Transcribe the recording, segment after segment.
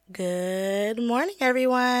Good morning,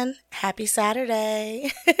 everyone. Happy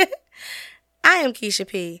Saturday. I am Keisha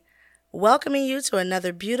P, welcoming you to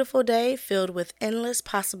another beautiful day filled with endless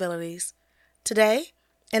possibilities. Today,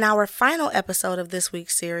 in our final episode of this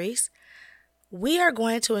week's series, we are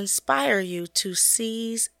going to inspire you to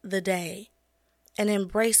seize the day and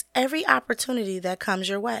embrace every opportunity that comes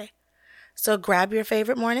your way. So grab your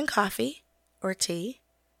favorite morning coffee or tea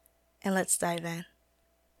and let's dive in.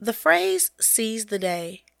 The phrase seize the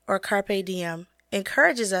day or carpe diem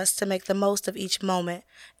encourages us to make the most of each moment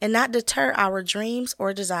and not deter our dreams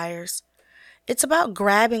or desires. It's about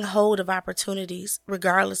grabbing hold of opportunities,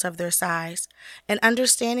 regardless of their size, and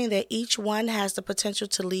understanding that each one has the potential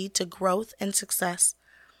to lead to growth and success.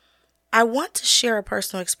 I want to share a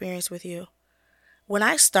personal experience with you. When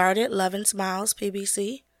I started Love and Smiles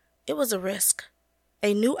PBC, it was a risk,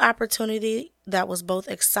 a new opportunity that was both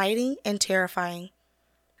exciting and terrifying.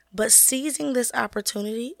 But seizing this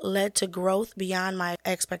opportunity led to growth beyond my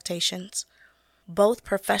expectations, both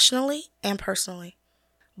professionally and personally.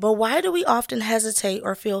 But why do we often hesitate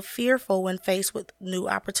or feel fearful when faced with new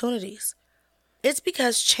opportunities? It's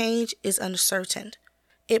because change is uncertain.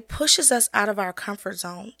 It pushes us out of our comfort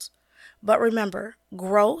zones. But remember,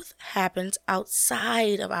 growth happens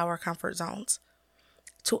outside of our comfort zones.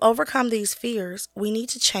 To overcome these fears, we need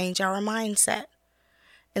to change our mindset.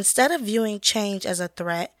 Instead of viewing change as a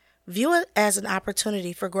threat, view it as an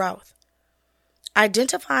opportunity for growth.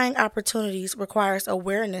 Identifying opportunities requires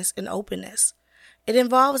awareness and openness. It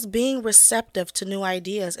involves being receptive to new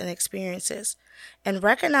ideas and experiences and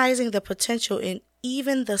recognizing the potential in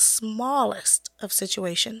even the smallest of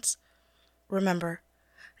situations. Remember,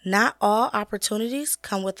 not all opportunities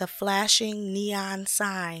come with a flashing neon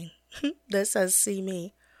sign that says "See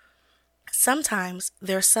me." Sometimes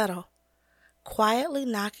they're subtle, quietly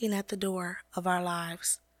knocking at the door of our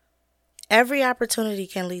lives. Every opportunity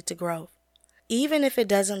can lead to growth. Even if it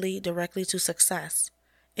doesn't lead directly to success,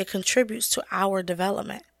 it contributes to our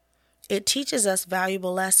development. It teaches us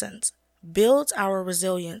valuable lessons, builds our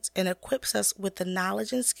resilience, and equips us with the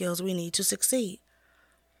knowledge and skills we need to succeed.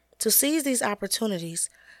 To seize these opportunities,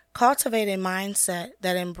 cultivate a mindset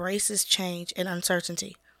that embraces change and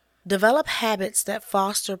uncertainty. Develop habits that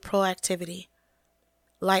foster proactivity,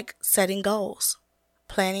 like setting goals,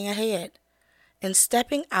 planning ahead, and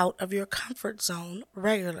stepping out of your comfort zone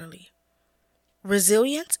regularly.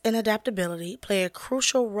 Resilience and adaptability play a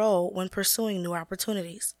crucial role when pursuing new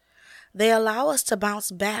opportunities. They allow us to bounce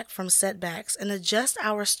back from setbacks and adjust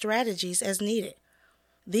our strategies as needed.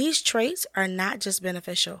 These traits are not just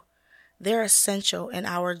beneficial, they're essential in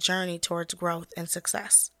our journey towards growth and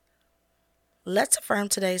success. Let's affirm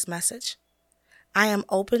today's message. I am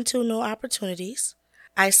open to new opportunities.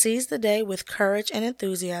 I seize the day with courage and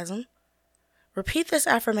enthusiasm. Repeat this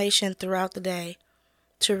affirmation throughout the day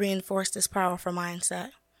to reinforce this powerful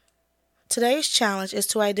mindset. Today's challenge is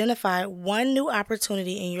to identify one new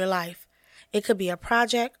opportunity in your life. It could be a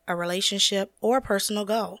project, a relationship, or a personal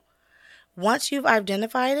goal. Once you've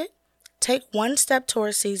identified it, take one step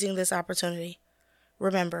towards seizing this opportunity.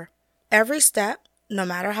 Remember, every step, no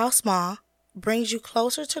matter how small, brings you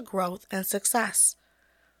closer to growth and success.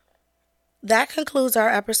 That concludes our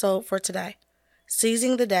episode for today.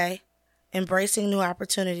 Seizing the day, embracing new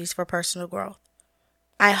opportunities for personal growth.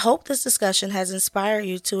 I hope this discussion has inspired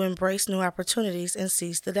you to embrace new opportunities and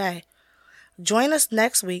seize the day. Join us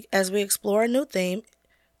next week as we explore a new theme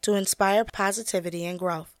to inspire positivity and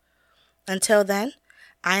growth. Until then,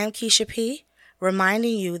 I am Keisha P,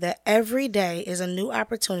 reminding you that every day is a new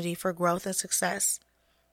opportunity for growth and success.